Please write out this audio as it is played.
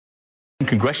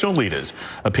Congressional leaders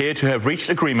appear to have reached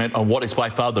agreement on what is by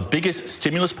far the biggest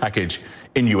stimulus package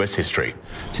in U.S. history.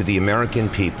 To the American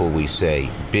people, we say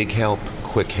big help,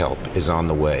 quick help is on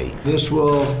the way. This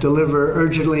will deliver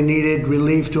urgently needed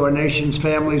relief to our nation's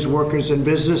families, workers, and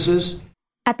businesses.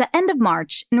 At the end of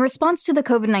March, in response to the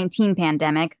COVID-19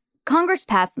 pandemic, Congress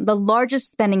passed the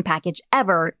largest spending package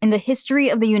ever in the history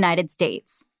of the United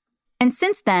States. And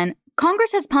since then,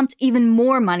 Congress has pumped even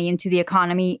more money into the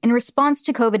economy in response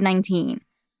to COVID-19,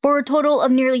 for a total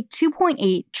of nearly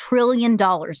 $2.8 trillion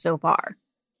so far.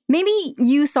 Maybe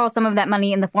you saw some of that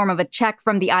money in the form of a check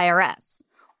from the IRS,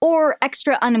 or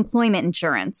extra unemployment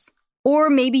insurance, or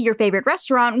maybe your favorite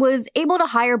restaurant was able to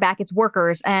hire back its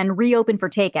workers and reopen for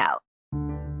takeout.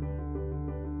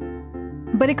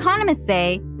 But economists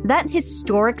say that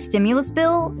historic stimulus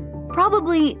bill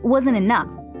probably wasn't enough.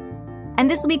 And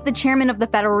this week, the chairman of the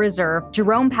Federal Reserve,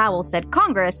 Jerome Powell, said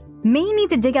Congress may need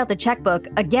to dig out the checkbook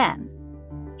again.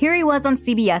 Here he was on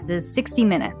CBS's 60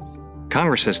 Minutes.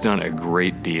 Congress has done a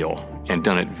great deal and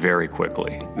done it very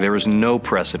quickly. There is no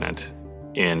precedent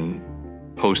in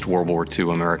post-World War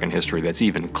II American history that's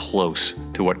even close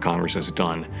to what Congress has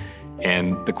done.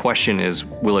 And the question is,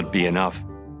 will it be enough?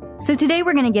 So today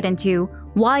we're going to get into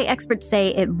why experts say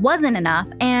it wasn't enough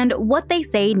and what they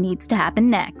say needs to happen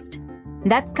next.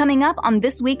 That's coming up on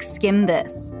this week's Skim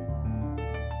This.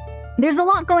 There's a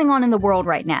lot going on in the world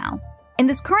right now. In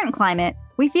this current climate,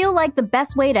 we feel like the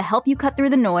best way to help you cut through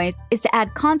the noise is to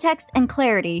add context and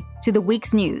clarity to the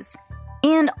week's news,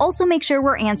 and also make sure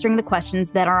we're answering the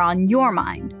questions that are on your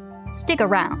mind. Stick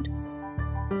around.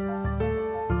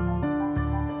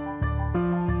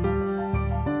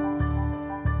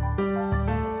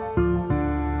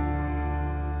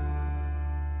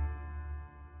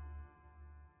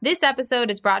 This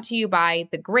episode is brought to you by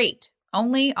The Great,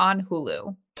 only on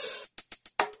Hulu.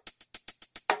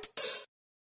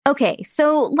 Okay,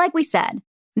 so like we said,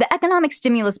 the economic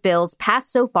stimulus bills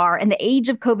passed so far in the age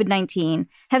of COVID-19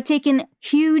 have taken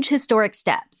huge historic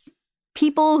steps.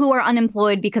 People who are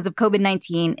unemployed because of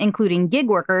COVID-19, including gig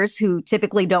workers who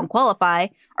typically don't qualify,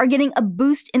 are getting a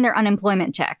boost in their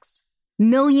unemployment checks.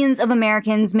 Millions of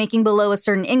Americans making below a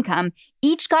certain income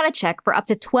each got a check for up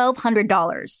to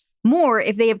 $1,200. More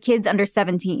if they have kids under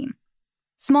 17.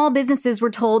 Small businesses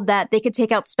were told that they could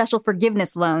take out special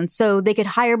forgiveness loans so they could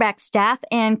hire back staff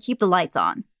and keep the lights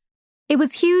on. It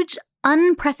was huge,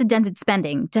 unprecedented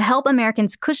spending to help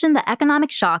Americans cushion the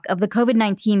economic shock of the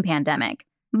COVID-19 pandemic.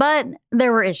 But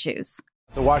there were issues.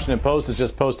 The Washington Post has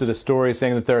just posted a story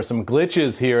saying that there are some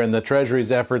glitches here in the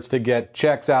Treasury's efforts to get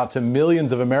checks out to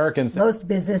millions of Americans. Most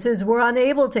businesses were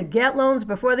unable to get loans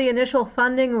before the initial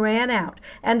funding ran out,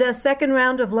 and a second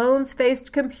round of loans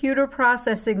faced computer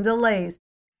processing delays.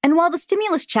 And while the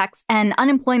stimulus checks and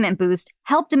unemployment boost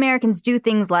helped Americans do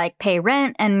things like pay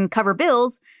rent and cover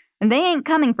bills, they ain't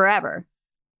coming forever.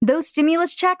 Those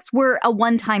stimulus checks were a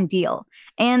one-time deal,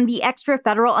 and the extra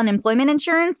federal unemployment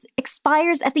insurance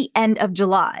expires at the end of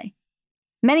July.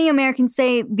 Many Americans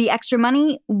say the extra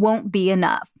money won't be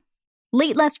enough.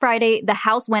 Late last Friday, the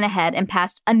House went ahead and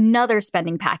passed another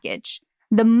spending package,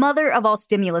 the mother of all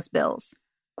stimulus bills,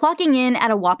 clocking in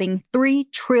at a whopping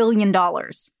 $3 trillion.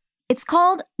 It's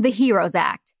called the HEROES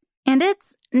Act, and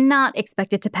it's not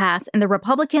expected to pass in the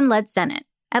Republican-led Senate,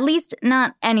 at least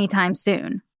not anytime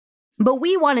soon. But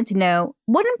we wanted to know,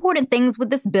 what important things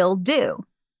would this bill do?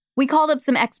 We called up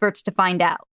some experts to find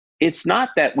out. It's not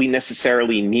that we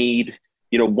necessarily need,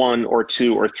 $1 or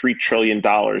 $2 or $3 trillion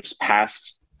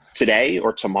passed today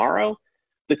or tomorrow.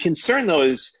 The concern, though,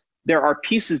 is there are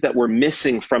pieces that were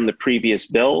missing from the previous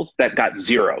bills that got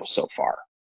zero so far.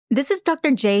 This is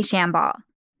Dr. Jay Shambaugh.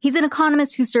 He's an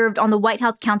economist who served on the White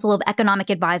House Council of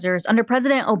Economic Advisors under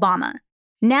President Obama.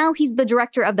 Now he's the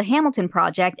director of the Hamilton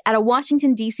Project at a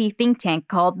Washington, D.C. think tank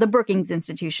called the Brookings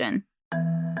Institution.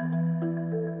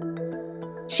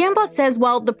 Shambaugh says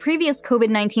while the previous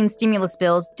COVID-19 stimulus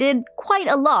bills did quite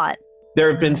a lot, there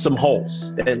have been some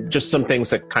holes and just some things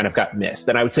that kind of got missed.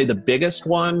 And I would say the biggest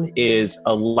one is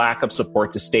a lack of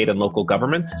support to state and local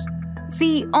governments.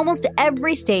 See, almost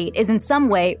every state is in some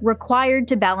way required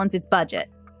to balance its budget.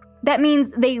 That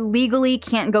means they legally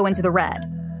can't go into the red.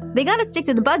 They gotta stick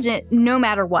to the budget no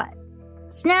matter what.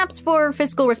 Snaps for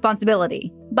fiscal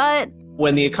responsibility, but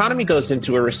when the economy goes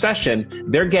into a recession,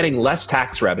 they're getting less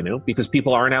tax revenue because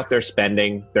people aren't out there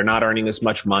spending, they're not earning as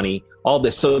much money, all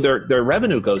this. So their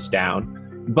revenue goes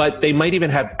down, but they might even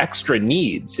have extra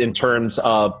needs in terms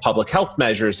of public health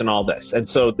measures and all this. And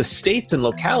so the states and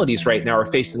localities right now are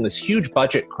facing this huge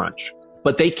budget crunch,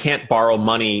 but they can't borrow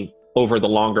money over the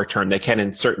longer term. They can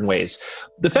in certain ways.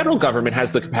 The federal government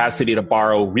has the capacity to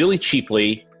borrow really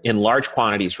cheaply in large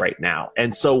quantities right now.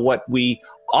 And so what we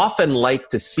often like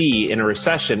to see in a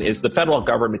recession is the federal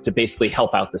government to basically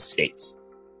help out the states.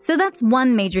 So that's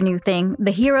one major new thing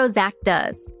the HEROES Act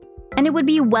does. And it would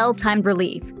be well-timed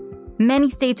relief. Many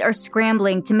states are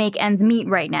scrambling to make ends meet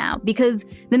right now because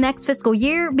the next fiscal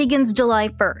year begins July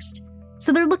 1st.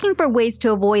 So they're looking for ways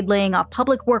to avoid laying off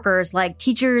public workers like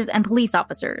teachers and police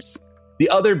officers. The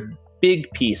other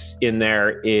big piece in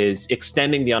there is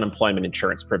extending the unemployment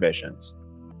insurance provisions.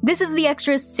 This is the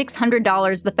extra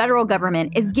 $600 the federal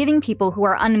government is giving people who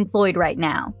are unemployed right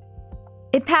now.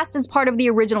 It passed as part of the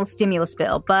original stimulus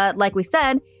bill, but like we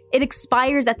said, it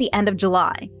expires at the end of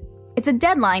July. It's a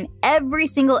deadline every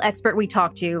single expert we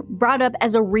talked to brought up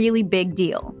as a really big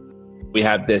deal. We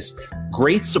have this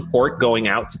great support going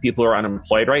out to people who are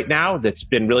unemployed right now that's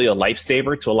been really a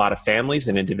lifesaver to a lot of families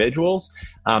and individuals,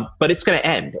 but it's going to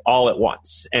end all at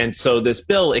once. And so this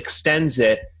bill extends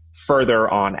it further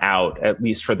on out, at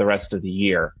least for the rest of the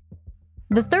year.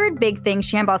 The third big thing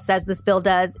Shambaugh says this bill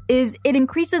does is it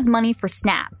increases money for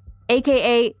SNAP,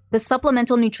 aka the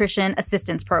Supplemental Nutrition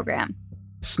Assistance Program.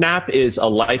 SNAP is a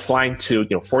lifeline to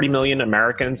 40 million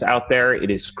Americans out there.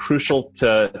 It is crucial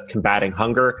to combating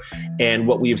hunger. And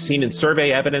what we have seen in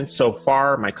survey evidence so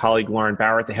far, my colleague Lauren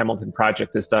Bauer at the Hamilton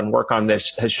Project has done work on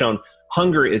this, has shown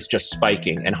hunger is just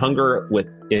spiking, and hunger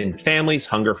within families,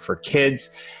 hunger for kids.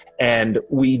 And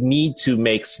we need to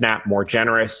make SNAP more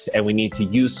generous, and we need to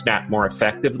use SNAP more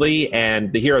effectively.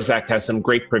 And the HEROES Act has some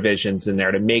great provisions in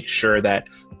there to make sure that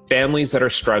families that are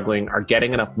struggling are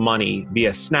getting enough money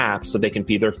via SNAP so they can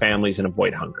feed their families and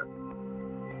avoid hunger.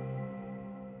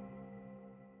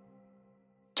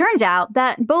 Turns out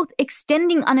that both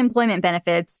extending unemployment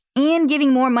benefits and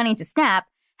giving more money to SNAP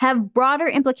have broader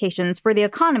implications for the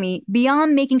economy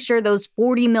beyond making sure those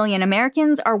 40 million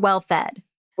Americans are well fed.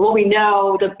 What we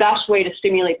know, the best way to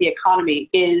stimulate the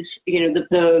economy is,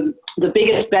 the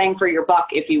biggest bang for your buck,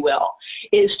 if you will,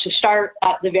 is to start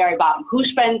at the very bottom. Who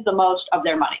spends the most of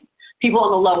their money? People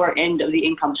on the lower end of the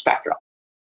income spectrum.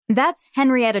 That's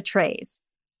Henrietta Treyz.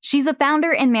 She's a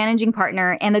founder and managing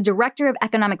partner and the director of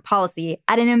economic policy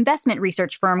at an investment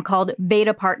research firm called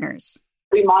Veda Partners.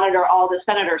 We monitor all the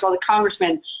senators, all the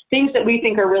congressmen, things that we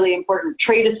think are really important,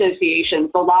 trade associations,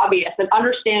 the lobbyists, and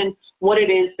understand what it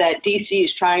is that DC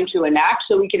is trying to enact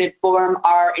so we can inform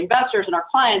our investors and our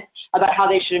clients about how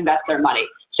they should invest their money.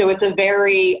 So it's a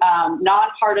very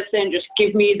nonpartisan, just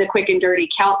give me the quick and dirty,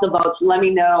 count the votes, let me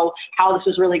know how this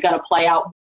is really going to play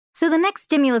out. So the next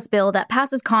stimulus bill that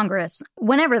passes Congress,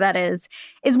 whenever that is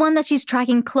one that she's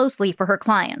tracking closely for her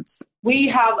clients.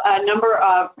 We have a number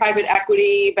of private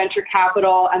equity, venture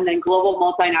capital, and then global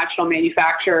multinational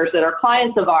manufacturers that are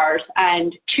clients of ours.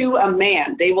 And to a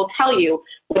man, they will tell you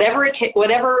whatever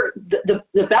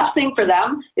the best thing for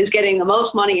them is getting the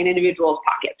most money in individuals'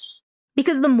 pockets.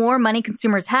 Because the more money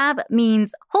consumers have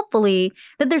means, hopefully,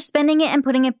 that they're spending it and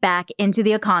putting it back into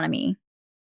the economy.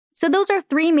 So those are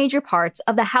three major parts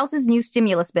of the House's new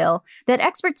stimulus bill that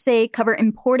experts say cover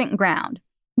important ground.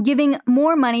 Giving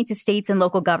more money to states and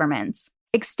local governments,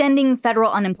 extending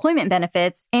federal unemployment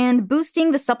benefits, and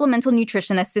boosting the Supplemental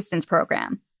Nutrition Assistance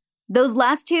Program. Those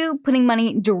last two putting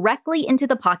money directly into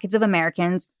the pockets of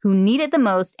Americans who need it the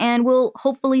most and will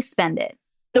hopefully spend it.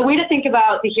 The way to think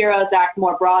about the HEROES Act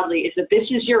more broadly is that this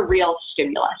is your real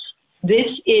stimulus. This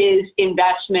is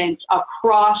investments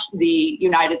across the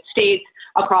United States,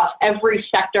 across every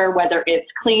sector, whether it's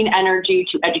clean energy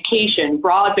to education,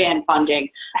 broadband funding,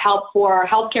 help for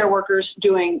healthcare workers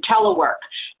doing telework.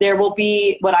 There will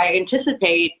be what I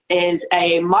anticipate is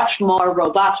a much more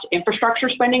robust infrastructure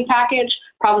spending package,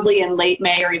 probably in late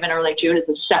May or even early June as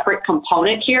a separate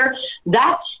component here.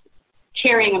 That's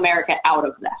carrying America out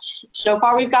of this. So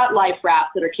far, we've got life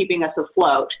rafts that are keeping us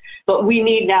afloat, but we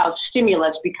need now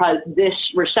stimulus because this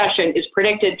recession is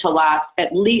predicted to last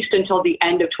at least until the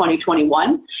end of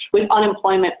 2021, with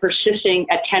unemployment persisting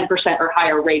at 10% or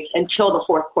higher rates until the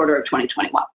fourth quarter of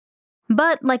 2021.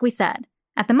 But like we said,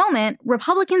 at the moment,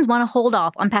 Republicans want to hold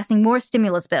off on passing more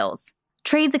stimulus bills.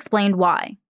 Treyz explained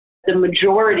why. The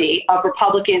majority of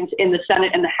Republicans in the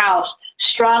Senate and the House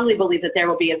strongly believe that there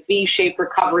will be a V-shaped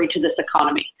recovery to this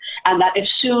economy, and that as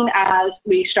soon as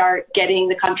we start getting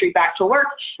the country back to work,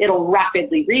 it'll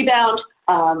rapidly rebound.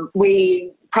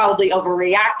 We probably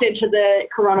overreacted to the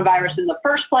coronavirus in the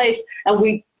first place, and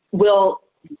we will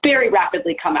very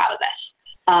rapidly come out of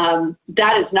this.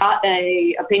 That is not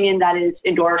an opinion that is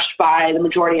endorsed by the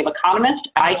majority of economists.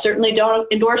 I certainly don't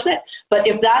endorse it, but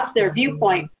if that's their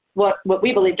viewpoint, what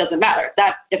we believe doesn't matter.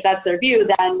 That if that's their view,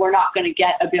 then we're not going to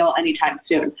get a bill anytime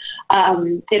soon.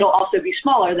 It'll also be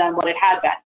smaller than what it had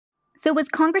been. So as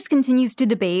Congress continues to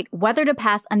debate whether to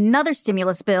pass another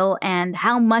stimulus bill and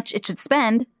how much it should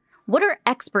spend, what are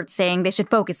experts saying they should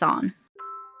focus on?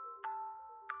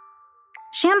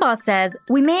 Shambaugh says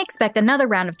we may expect another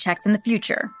round of checks in the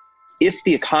future. If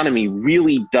the economy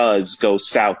really does go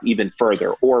south even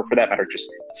further, or for that matter,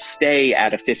 just stay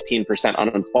at a 15%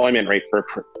 unemployment rate for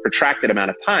a protracted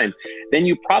amount of time, then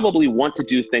you probably want to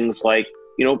do things like,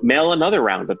 mail another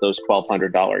round of those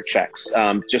 $1,200 checks,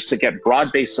 just to get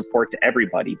broad-based support to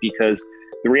everybody, because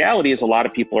the reality is a lot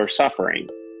of people are suffering.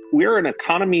 We're an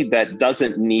economy that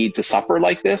doesn't need to suffer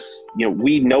like this.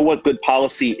 We know what good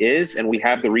policy is, and we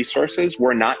have the resources.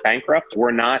 We're not bankrupt.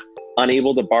 We're not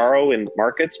unable to borrow in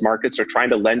markets. Markets are trying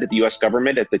to lend to the U.S.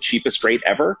 government at the cheapest rate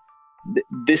ever.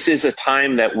 This is a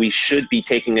time that we should be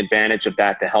taking advantage of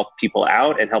that to help people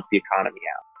out and help the economy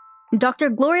out. Dr.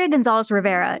 Gloria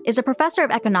Gonzalez-Rivera is a professor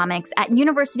of economics at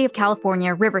University of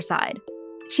California, Riverside.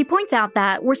 She points out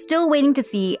that we're still waiting to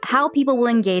see how people will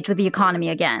engage with the economy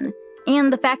again.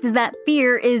 And the fact is that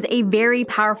fear is a very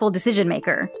powerful decision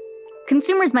maker.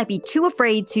 Consumers might be too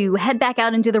afraid to head back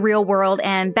out into the real world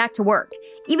and back to work,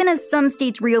 even as some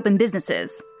states reopen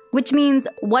businesses, which means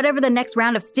whatever the next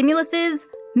round of stimulus is,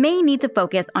 may need to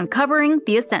focus on covering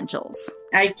the essentials.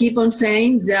 I keep on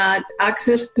saying that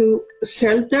access to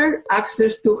shelter,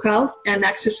 access to health, and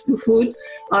access to food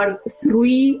are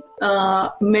three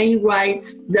main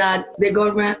rights that the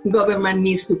government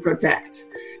needs to protect.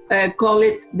 Call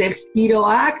it the HERO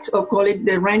Act, or call it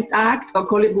the Rent Act, or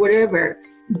call it whatever.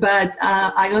 But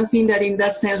I don't think that in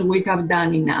that sense we have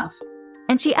done enough.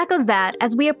 And she echoes that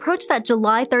as we approach that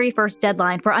July 31st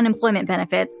deadline for unemployment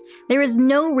benefits, there is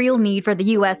no real need for the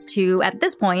U.S. to, at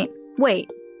this point, wait.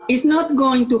 It's not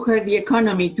going to hurt the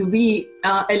economy to be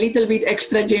a little bit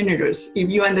extra generous, if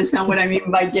you understand what I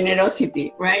mean by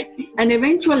generosity, right? And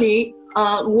eventually,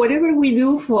 whatever we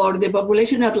do for the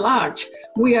population at large,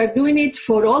 we are doing it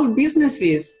for all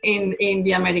businesses in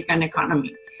the American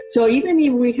economy. So even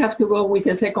if we have to go with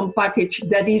a second package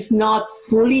that is not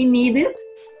fully needed,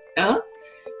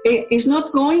 it's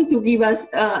not going to give us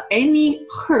any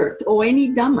hurt or any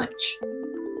damage.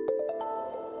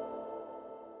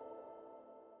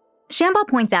 Shambaugh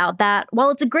points out that while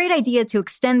it's a great idea to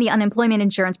extend the unemployment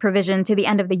insurance provision to the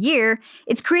end of the year,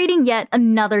 it's creating yet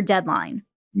another deadline.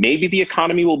 Maybe the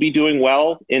economy will be doing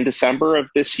well in December of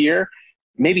this year.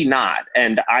 Maybe not.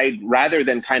 And rather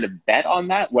than kind of bet on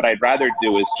that, what I'd rather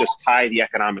do is just tie the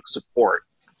economic support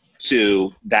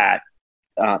to that,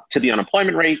 to the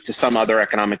unemployment rate, to some other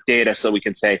economic data, so we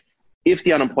can say, if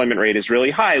the unemployment rate is really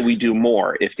high, we do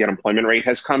more. If the unemployment rate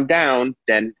has come down,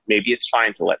 then maybe it's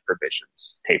fine to let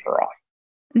provisions taper off.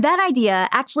 That idea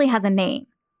actually has a name.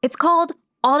 It's called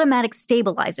automatic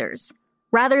stabilizers.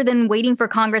 Rather than waiting for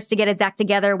Congress to get its act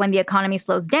together when the economy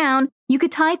slows down, you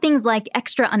could tie things like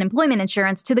extra unemployment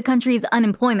insurance to the country's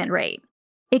unemployment rate.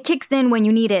 It kicks in when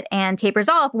you need it and tapers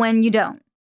off when you don't.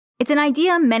 It's an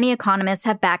idea many economists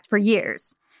have backed for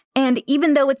years. And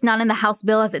even though it's not in the House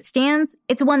bill as it stands,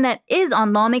 it's one that is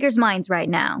on lawmakers' minds right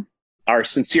now. Our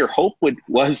sincere hope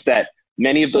was that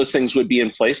many of those things would be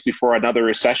in place before another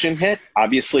recession hit.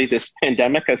 Obviously, this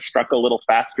pandemic has struck a little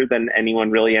faster than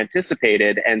anyone really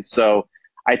anticipated. And so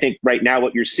I think right now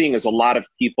what you're seeing is a lot of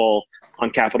people on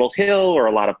Capitol Hill or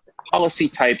a lot of policy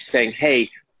types saying, hey,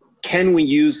 can we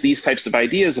use these types of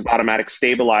ideas of automatic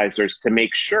stabilizers to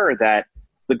make sure that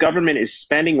the government is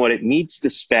spending what it needs to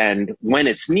spend when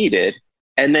it's needed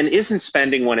and then isn't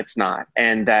spending when it's not?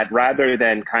 And that rather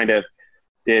than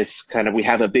we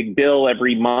have a big bill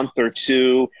every month or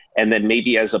two, and then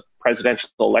maybe as a presidential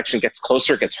election gets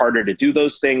closer, it gets harder to do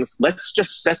those things. Let's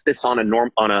just set this on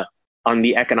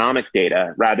the economic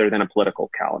data rather than a political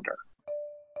calendar.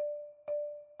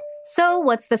 So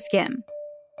what's the skim?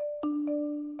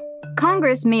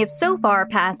 Congress may have so far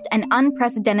passed an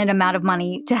unprecedented amount of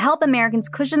money to help Americans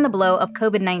cushion the blow of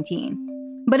COVID-19.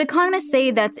 But economists say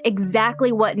that's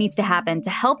exactly what needs to happen to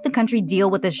help the country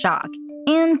deal with this shock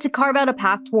and to carve out a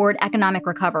path toward economic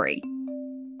recovery.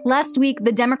 Last week,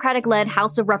 the Democratic-led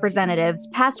House of Representatives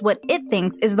passed what it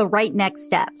thinks is the right next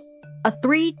step. A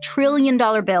 $3 trillion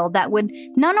bill that would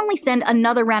not only send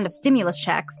another round of stimulus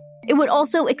checks, it would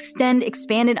also extend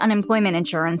expanded unemployment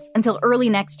insurance until early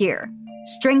next year,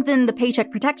 strengthen the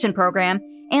Paycheck Protection Program,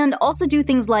 and also do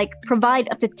things like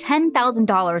provide up to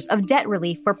 $10,000 of debt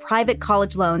relief for private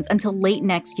college loans until late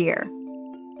next year.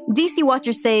 DC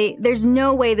watchers say there's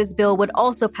no way this bill would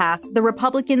also pass the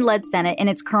Republican-led Senate in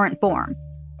its current form.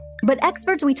 But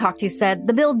experts we talked to said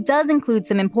the bill does include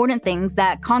some important things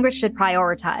that Congress should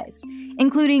prioritize,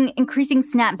 including increasing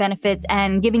SNAP benefits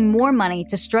and giving more money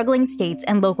to struggling states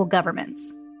and local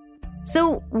governments.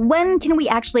 So when can we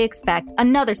actually expect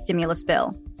another stimulus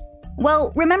bill?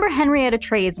 Well, remember Henrietta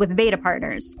Treyz with Veda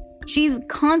Partners. She's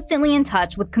constantly in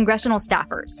touch with congressional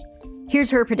staffers.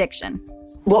 Here's her prediction.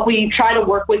 What we try to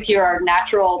work with here are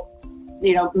natural,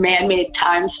 man-made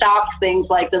time stops, things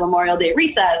like the Memorial Day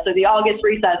recess or the August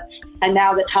recess. And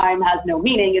now that time has no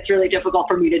meaning, it's really difficult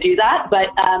for me to do that. But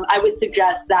I would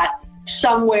suggest that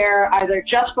somewhere either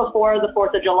just before the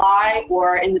 4th of July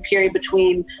or in the period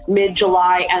between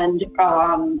mid-July and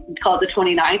call it the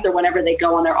 29th or whenever they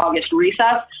go on their August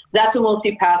recess, that's when we'll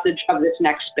see passage of this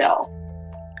next bill.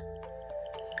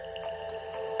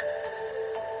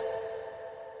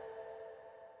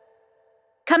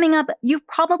 Coming up, you've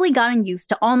probably gotten used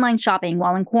to online shopping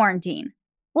while in quarantine.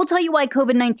 We'll tell you why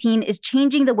COVID-19 is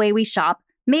changing the way we shop,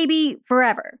 maybe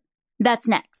forever. That's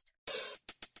next.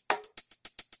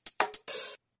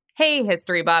 Hey,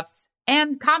 history buffs,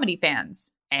 and comedy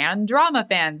fans, and drama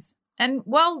fans, and,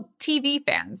 well, TV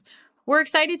fans. We're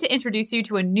excited to introduce you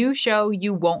to a new show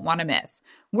you won't want to miss.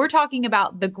 We're talking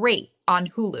about The Great on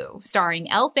Hulu, starring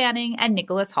Elle Fanning and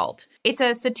Nicholas Hoult. It's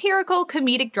a satirical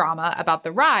comedic drama about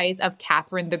the rise of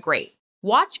Catherine the Great.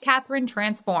 Watch Catherine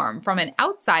transform from an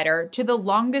outsider to the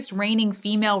longest reigning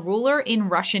female ruler in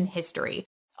Russian history.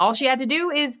 All she had to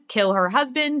do is kill her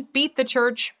husband, beat the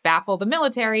church, baffle the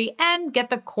military, and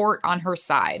get the court on her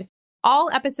side.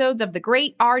 All episodes of The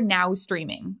Great are now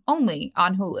streaming, only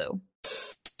on Hulu.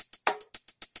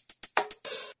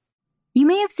 You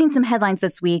may have seen some headlines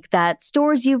this week that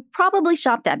stores you've probably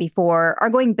shopped at before are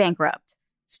going bankrupt.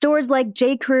 Stores like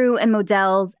J.Crew and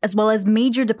Modell's, as well as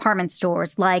major department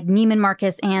stores like Neiman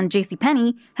Marcus and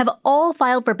JCPenney, have all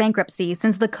filed for bankruptcy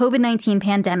since the COVID-19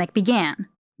 pandemic began.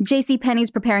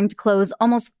 JCPenney's preparing to close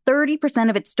almost 30%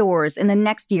 of its stores in the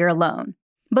next year alone.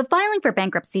 But filing for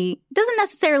bankruptcy doesn't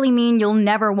necessarily mean you'll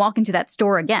never walk into that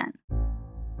store again.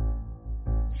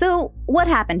 So, what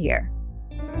happened here?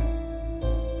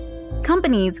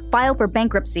 Companies file for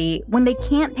bankruptcy when they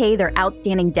can't pay their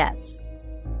outstanding debts.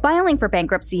 Filing for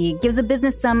bankruptcy gives a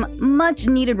business some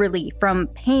much-needed relief from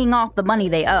paying off the money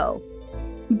they owe.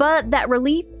 But that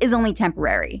relief is only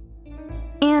temporary.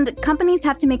 And companies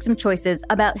have to make some choices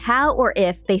about how or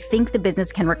if they think the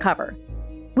business can recover.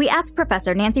 We asked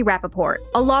Professor Nancy Rappaport,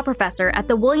 a law professor at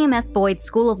the William S. Boyd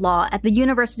School of Law at the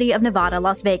University of Nevada,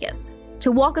 Las Vegas,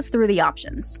 to walk us through the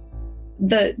options.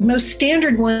 The most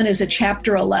standard one is a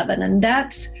Chapter 11, and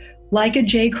that's like a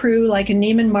J.Crew, like a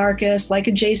Neiman Marcus, like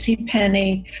a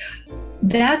JCPenney.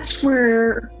 That's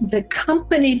where the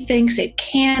company thinks it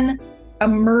can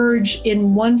emerge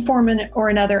in one form or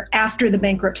another after the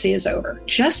bankruptcy is over.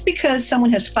 Just because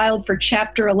someone has filed for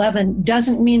Chapter 11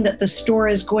 doesn't mean that the store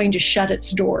is going to shut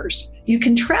its doors. You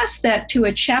contrast that to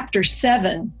a Chapter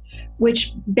 7,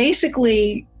 which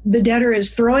basically the debtor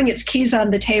is throwing its keys on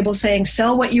the table saying,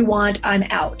 sell what you want, I'm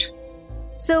out.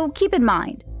 So keep in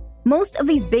mind, most of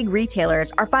these big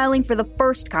retailers are filing for the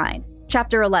first kind,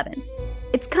 Chapter 11.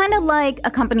 It's kind of like a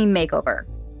company makeover.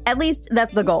 At least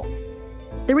that's the goal.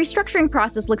 The restructuring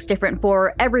process looks different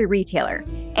for every retailer,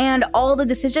 and all the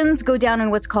decisions go down in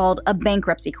what's called a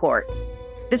bankruptcy court.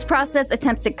 This process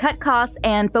attempts to cut costs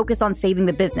and focus on saving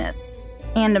the business.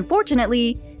 And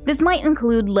unfortunately, this might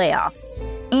include layoffs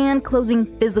and closing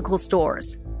physical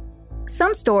stores.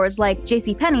 Some stores, like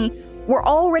JCPenney, were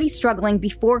already struggling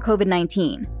before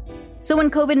COVID-19. So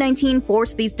when COVID-19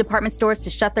 forced these department stores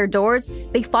to shut their doors,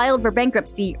 they filed for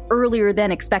bankruptcy earlier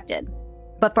than expected.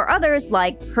 But for others,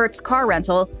 like Hertz Car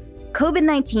Rental,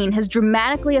 COVID-19 has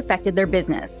dramatically affected their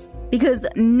business because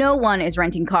no one is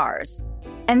renting cars.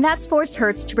 And that's forced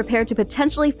Hertz to prepare to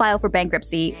potentially file for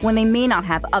bankruptcy when they may not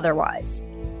have otherwise.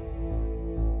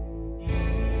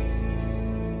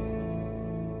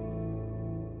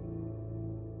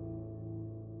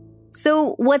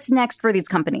 So what's next for these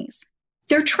companies?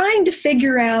 They're trying to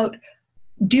figure out,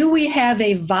 do we have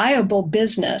a viable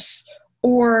business?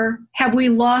 Or have we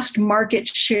lost market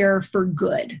share for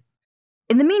good?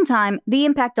 In the meantime, the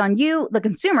impact on you, the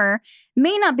consumer,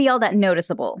 may not be all that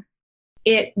noticeable.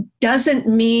 It doesn't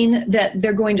mean that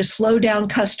they're going to slow down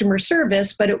customer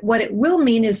service, but what it will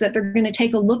mean is that they're going to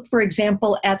take a look, for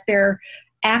example, at their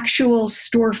actual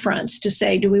storefronts to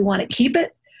say, do we want to keep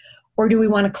it or do we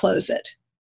want to close it?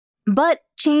 But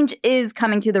change is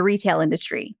coming to the retail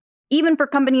industry, even for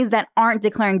companies that aren't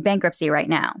declaring bankruptcy right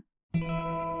now.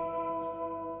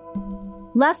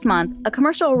 Last month, a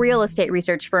commercial real estate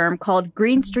research firm called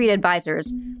Green Street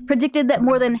Advisors predicted that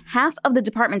more than half of the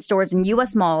department stores in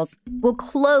U.S. malls will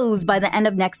close by the end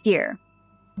of next year.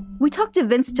 We talked to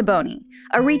Vince Taboni,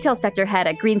 a retail sector head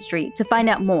at Green Street, to find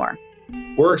out more.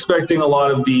 We're expecting a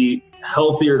lot of the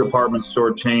healthier department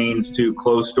store chains to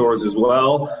close stores as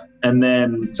well. And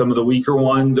then some of the weaker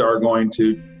ones are going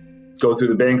to go through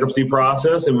the bankruptcy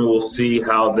process, and we will see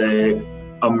how they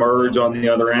emerge on the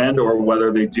other end, or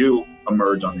whether they do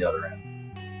emerge on the other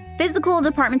end. Physical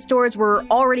department stores were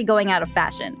already going out of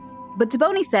fashion, but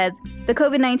Taboni says the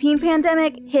COVID-19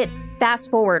 pandemic hit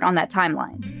fast forward on that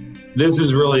timeline. This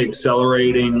is really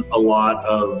accelerating a lot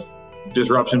of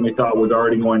disruption we thought was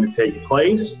already going to take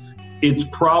place. It's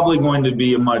probably going to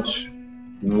be a much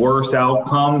worse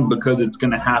outcome because it's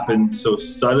going to happen so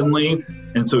suddenly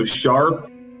and so sharp.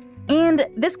 And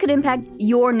this could impact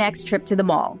your next trip to the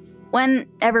mall,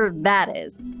 whenever that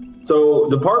is. So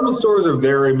department stores are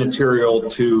very material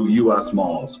to U.S.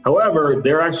 malls. However,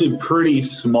 they're actually pretty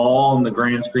small in the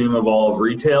grand scheme of all of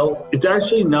retail. It's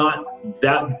actually not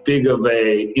that big of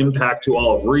a impact to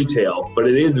all of retail, but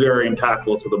it is very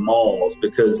impactful to the malls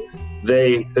because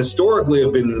they historically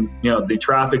have been, the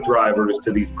traffic drivers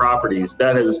to these properties.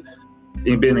 That has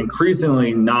been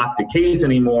increasingly not the case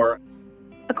anymore.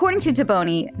 According to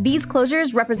Taboni, these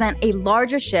closures represent a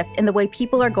larger shift in the way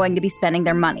people are going to be spending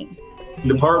their money.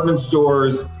 Department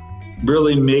stores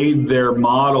really made their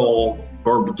model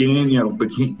or gain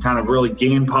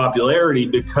popularity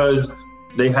because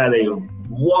they had a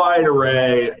wide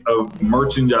array of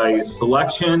merchandise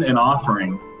selection and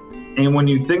offering. And when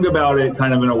you think about it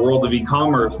kind of in a world of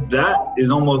e-commerce, that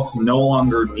is almost no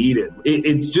longer needed.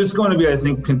 It's just going to be, I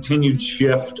think, continued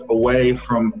shift away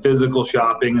from physical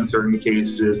shopping in certain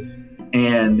cases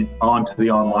and onto the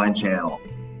online channel.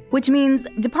 Which means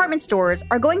department stores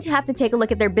are going to have to take a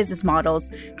look at their business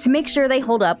models to make sure they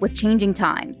hold up with changing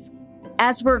times.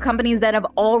 As for companies that have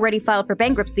already filed for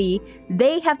bankruptcy,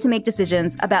 they have to make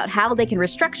decisions about how they can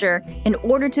restructure in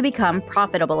order to become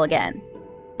profitable again.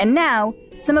 And now,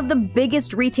 some of the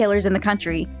biggest retailers in the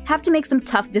country have to make some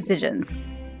tough decisions,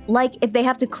 like if they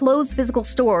have to close physical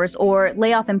stores or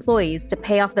lay off employees to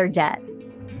pay off their debt.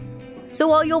 So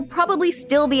while you'll probably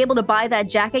still be able to buy that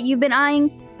jacket you've been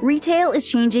eyeing, retail is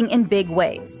changing in big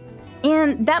ways.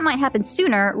 And that might happen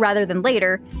sooner rather than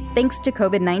later, thanks to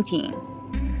COVID-19.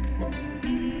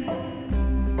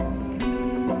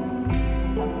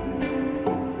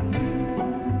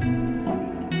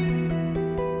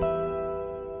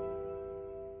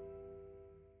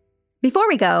 Before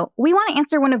we go, we want to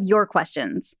answer one of your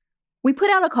questions. We put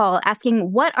out a call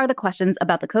asking what are the questions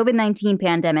about the COVID-19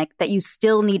 pandemic that you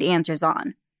still need answers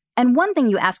on. And one thing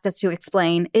you asked us to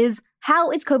explain is, how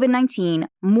is COVID-19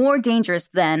 more dangerous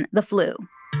than the flu?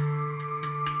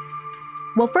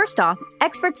 Well, first off,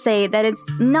 experts say that it's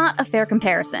not a fair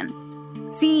comparison.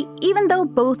 See, even though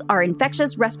both are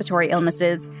infectious respiratory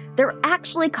illnesses, they're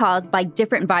actually caused by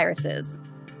different viruses.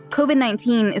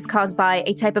 COVID-19 is caused by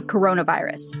a type of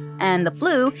coronavirus, and the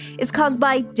flu is caused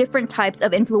by different types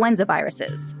of influenza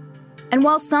viruses. And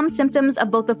while some symptoms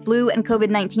of both the flu and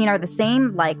COVID-19 are the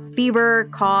same, like fever,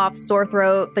 cough, sore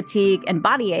throat, fatigue, and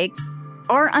body aches,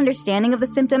 our understanding of the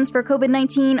symptoms for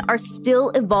COVID-19 are still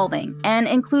evolving and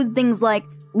include things like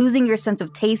losing your sense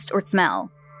of taste or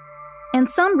smell. And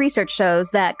some research shows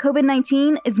that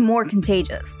COVID-19 is more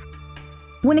contagious.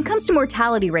 When it comes to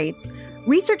mortality rates,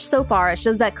 research so far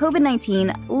shows that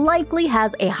COVID-19 likely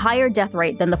has a higher death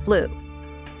rate than the flu.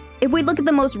 If we look at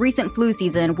the most recent flu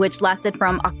season, which lasted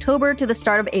from October to the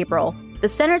start of April, the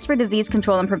Centers for Disease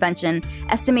Control and Prevention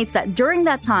estimates that during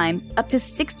that time, up to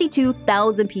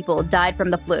 62,000 people died from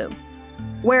the flu.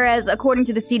 Whereas, according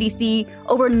to the CDC,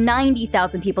 over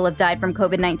 90,000 people have died from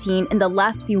COVID-19 in the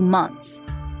last few months.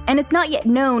 And it's not yet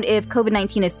known if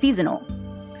COVID-19 is seasonal,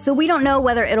 so we don't know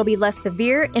whether it'll be less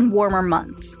severe in warmer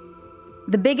months.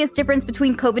 The biggest difference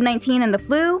between COVID-19 and the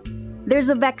flu? There's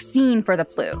a vaccine for the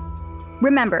flu.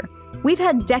 Remember, we've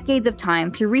had decades of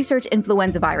time to research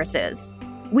influenza viruses.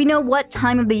 We know what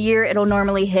time of the year it'll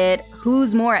normally hit,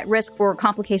 who's more at risk for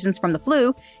complications from the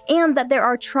flu, and that there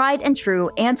are tried and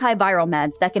true antiviral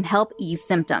meds that can help ease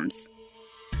symptoms.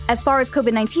 As far as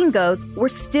COVID-19 goes, we're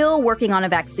still working on a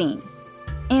vaccine.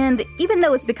 And even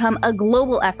though it's become a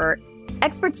global effort,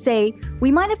 experts say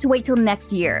we might have to wait till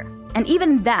next year. And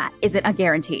even that isn't a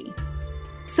guarantee.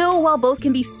 So while both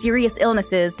can be serious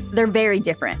illnesses, they're very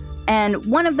different. And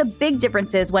one of the big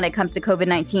differences when it comes to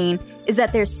COVID-19 is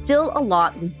that there's still a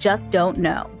lot we just don't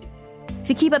know.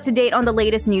 To keep up to date on the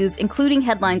latest news, including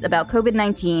headlines about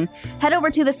COVID-19, head over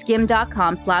to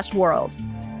theskimm.com/world.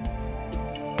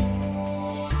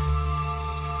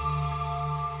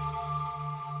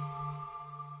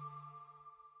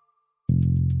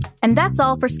 And that's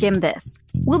all for Skim This.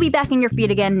 We'll be back in your feed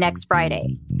again next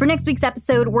Friday. For next week's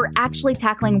episode, we're actually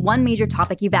tackling one major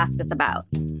topic you've asked us about.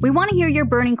 We want to hear your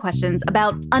burning questions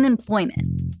about unemployment.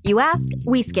 You ask,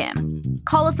 we skim.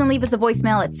 call us and leave us a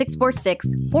voicemail at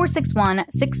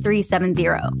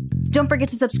 646-461-6370. Don't forget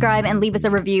to subscribe and leave us a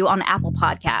review on Apple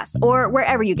Podcasts or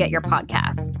wherever you get your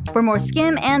podcasts. For more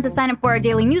Skim and to sign up for our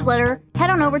daily newsletter, head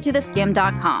on over to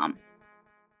theskim.com.